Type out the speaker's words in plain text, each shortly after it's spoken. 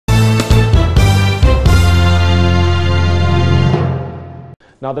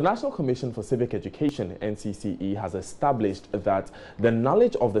Now, the National Commission for Civic Education, NCCE, has established that the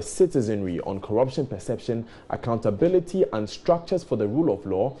knowledge of the citizenry on corruption perception, accountability, and structures for the rule of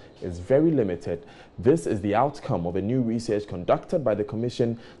law is very limited. This is the outcome of a new research conducted by the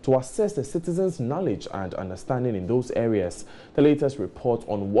Commission to assess the citizens' knowledge and understanding in those areas. The latest report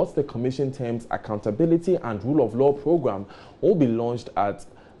on what the Commission terms accountability and rule of law program will be launched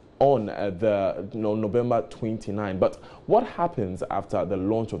on November 29. But what happens after the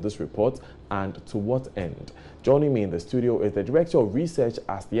launch of this report and to what end? Joining me in the studio is the Director of Research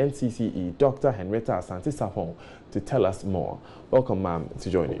at the NCCE, Dr. Henrietta Asante-Sapong, to tell us more. Welcome, ma'am, to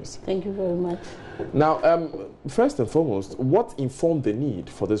JoyNews. Thank you very much. Now, first and foremost, what informed the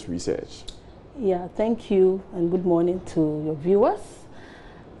need for this research? Yeah, thank you and good morning to your viewers.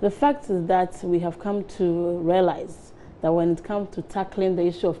 The fact is that we have come to realize that when it comes to tackling the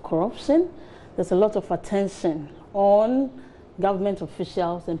issue of corruption, there's a lot of attention on government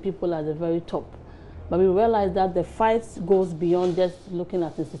officials and people at the very top. But we realize that the fight goes beyond just looking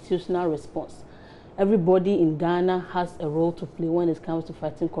at institutional response. Everybody in Ghana has a role to play when it comes to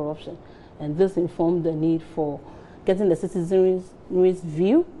fighting corruption. And this informed the need for getting the citizenry's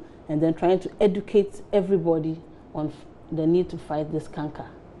view and then trying to educate everybody on the need to fight this canker.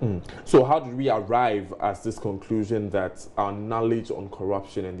 So how did we arrive at this conclusion that our knowledge on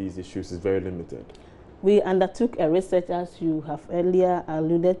corruption and these issues is very limited? We undertook a research, as you have earlier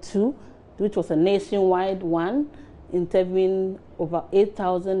alluded to, which was a nationwide one, interviewing over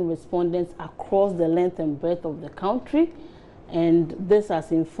 8,000 respondents across the length and breadth of the country. And this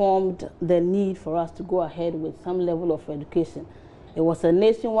has informed the need for us to go ahead with some level of education. It was a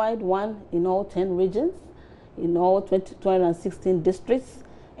nationwide one in all 10 regions, in all 216 districts.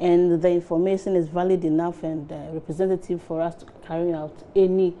 And the information is valid enough and representative for us to carry out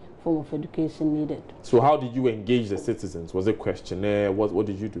any form of education needed. So how did you engage the citizens? Was it questionnaire? What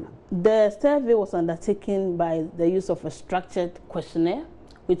did you do? The survey was undertaken by the use of a structured questionnaire,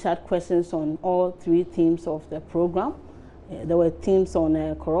 which had questions on all three themes of the program. There were themes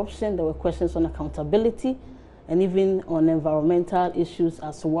on corruption, there were questions on accountability, and even on environmental issues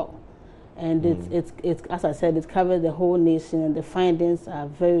as well. And as I said, it covered the whole nation, and the findings are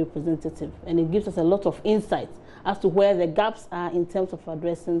very representative. And it gives us a lot of insight as to where the gaps are in terms of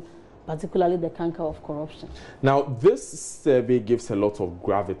addressing particularly the canker of corruption. Now, this survey gives a lot of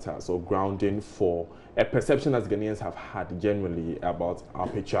gravitas or grounding for a perception that Ghanaians have had generally about our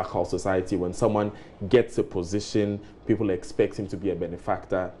patriarchal society. When someone gets a position, people expect him to be a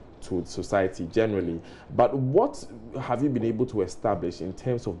benefactor to society generally. But what have you been able to establish in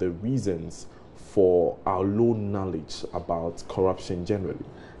terms of the reasons for our low knowledge about corruption generally?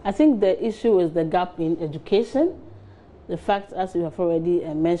 I think the issue is the gap in education. The fact, as you have already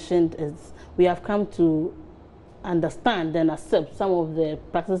mentioned, is we have come to understand and accept some of the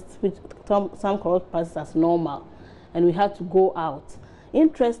practices, which some corrupt practices as normal, and we had to go out.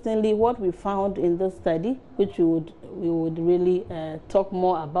 Interestingly, what we found in this study, which we would really talk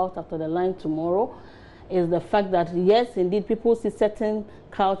more about after the line tomorrow, is the fact that yes, indeed, people see certain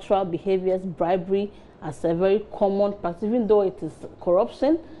cultural behaviors, bribery, as a very common practice. Even though it is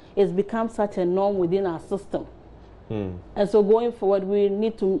corruption, it's become such a norm within our system. And so going forward, we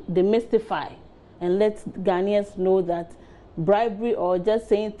need to demystify and let Ghanaians know that bribery or just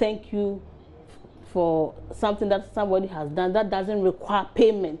saying thank you for something that somebody has done that doesn't require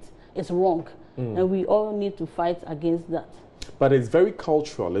payment is wrong. And we all need to fight against that. But it's very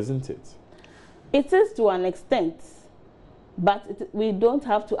cultural, isn't it? It is to an extent, but we don't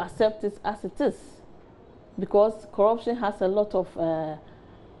have to accept it as it is, because corruption has a lot of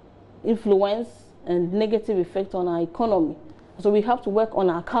influence and negative effect on our economy. So we have to work on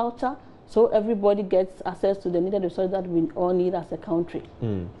our culture so everybody gets access to the needed resources that we all need as a country.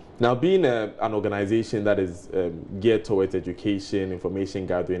 Now, being an organization that is geared towards education, information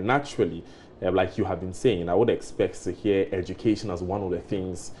gathering, naturally, like you have been saying, I would expect to hear education as one of the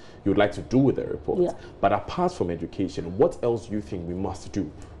things you would like to do with the report. Yeah. But apart from education, what else do you think we must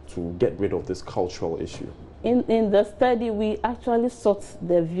do to get rid of this cultural issue? In the study, we actually sought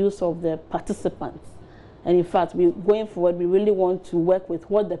the views of the participants. And in fact, going forward, we really want to work with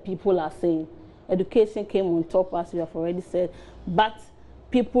what the people are saying. Education came on top, as you have already said, but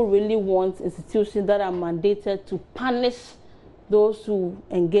people really want institutions that are mandated to punish those who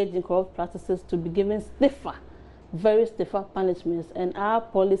engage in corrupt practices to be given stiffer, very stiffer punishments. And our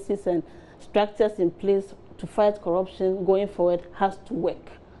policies and structures in place to fight corruption going forward has to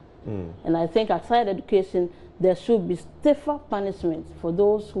work. And I think outside education, there should be stiffer punishments for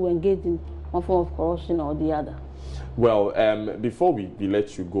those who engage in one form of corruption or the other. Well, before we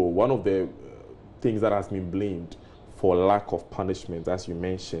let you go, one of the things that has been blamed for lack of punishment, as you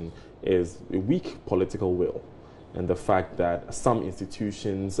mentioned, is a weak political will, and the fact that some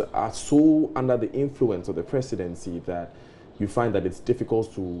institutions are so under the influence of the presidency that you find that it's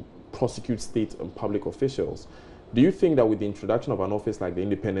difficult to prosecute state and public officials. Do you think that with the introduction of an office like the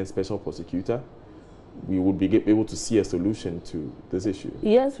Independent Special Prosecutor, we would be able to see a solution to this issue?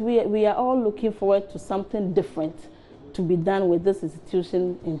 Yes, we are all looking forward to something different to be done with this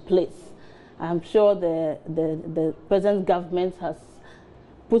institution in place. I'm sure the present government has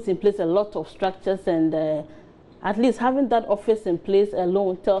put in place a lot of structures, and at least having that office in place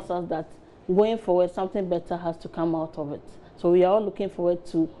alone tells us that going forward something better has to come out of it. So we are all looking forward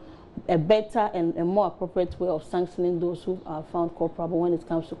to a better and a more appropriate way of sanctioning those who are found culpable when it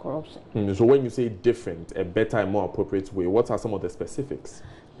comes to corruption. So when you say different, a better and more appropriate way, what are some of the specifics?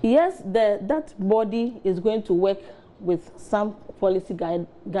 Yes, that body is going to work with some policy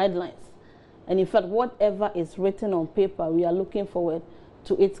guidelines. And in fact, whatever is written on paper, we are looking forward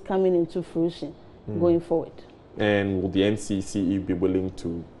to it coming into fruition going forward. And will the NCCE be willing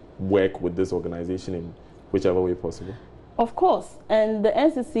to work with this organization in whichever way possible? Of course. And the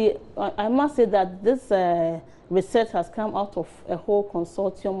NCCE, I must say that this research has come out of a whole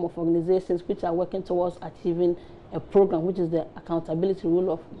consortium of organizations which are working towards achieving a program, which is the Accountability,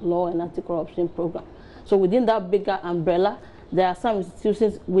 Rule of Law and Anti-Corruption Program. So within that bigger umbrella, there are some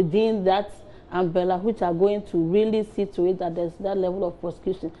institutions within that umbrella which are going to really see to it that there's that level of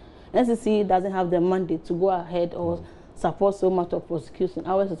prosecution. NCCE doesn't have the mandate to go ahead or support so much of prosecution.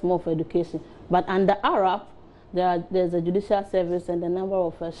 Ours is more for education. But under ARAP, there's a judicial service, and a number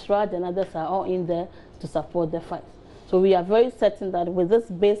of SHRAD and others are all in there to support the fight. So we are very certain that with this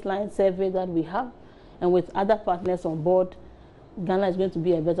baseline survey that we have, and with other partners on board, Ghana is going to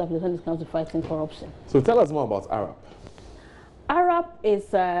be a better place when it comes to fighting corruption. So tell us more about ARAP. ARAP is,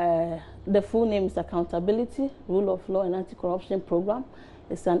 the full name is Accountability, Rule of Law and Anti-Corruption Program.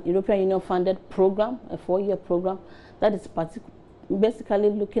 It's an European Union funded program, a 4-year program that is basically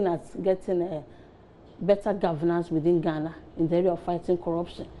looking at getting a better governance within Ghana in the area of fighting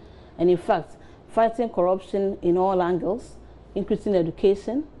corruption. And in fact, fighting corruption in all angles, increasing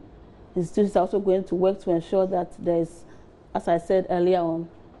education. Institutions are also going to work to ensure that there's, as I said earlier on,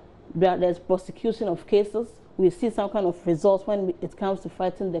 there's prosecution of cases. We see some kind of results when it comes to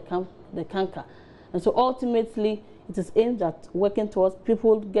fighting the canker. And so ultimately, it is aimed at working towards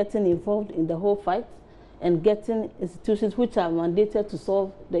people getting involved in the whole fight and getting institutions which are mandated to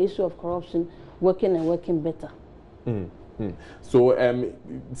solve the issue of corruption working better. So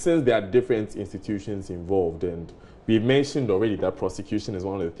since there are different institutions involved, and we've mentioned already that prosecution is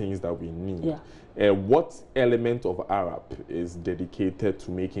one of the things that we need. What element of ARAP is dedicated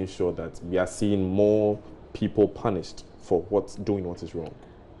to making sure that we are seeing more people punished for doing what is wrong?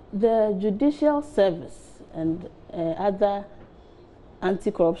 The judicial service and other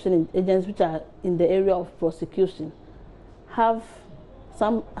anti-corruption agents which are in the area of prosecution are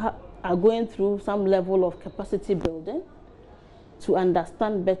going through some level of capacity building to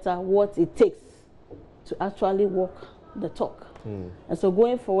understand better what it takes to actually walk the talk. And so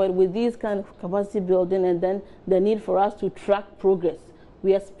going forward with these kind of capacity building, and then the need for us to track progress,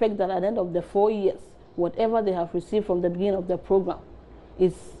 we expect that at the end of the 4 years, whatever they have received from the beginning of the program, we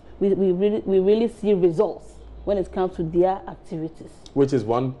really see results when it comes to their activities. Which is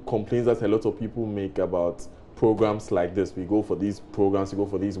one complaint that a lot of people make about programs like this. We go for these programs, we go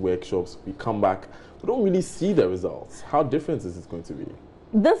for these workshops, we come back, we don't really see the results. How different is this going to be?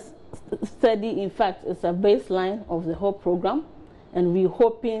 This study, in fact, is a baseline of the whole program, and we're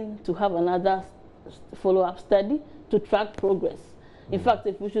hoping to have another follow-up study to track progress. In fact,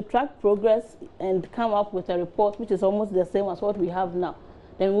 if we should track progress and come up with a report which is almost the same as what we have now,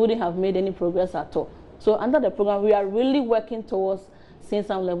 then we wouldn't have made any progress at all. So under the program, we are really working towards seeing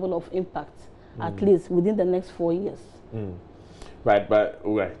some level of impact, at least within the next 4 years. Right,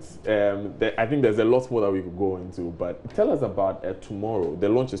 I think there's a lot more that we could go into, but tell us about tomorrow. The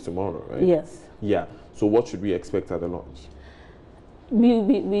launch is tomorrow, right? Yes. Yeah, so what should we expect at the launch?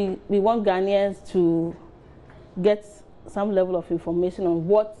 We want Ghanaians to get some level of information on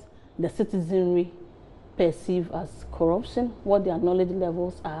what the citizenry perceive as corruption, what their knowledge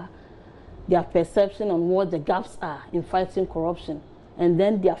levels are, their perception on what the gaps are in fighting corruption, and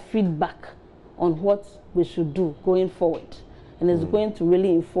then their feedback on what we should do going forward. And it's going to really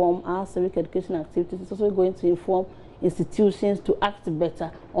inform our civic education activities. It's also going to inform institutions to act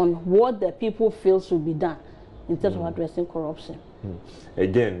better on what the people feel should be done in terms of addressing corruption.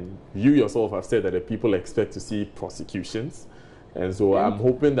 Again, you yourself have said that the people expect to see prosecutions. And so I'm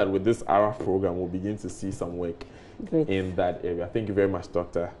hoping that with this ARAP program, we'll begin to see some work in that area. Thank you very much,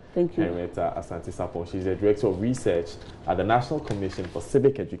 Dr. Thank you. Henrietta Asante-Sapong. She's the Director of Research at the National Commission for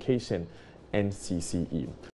Civic Education, NCCE.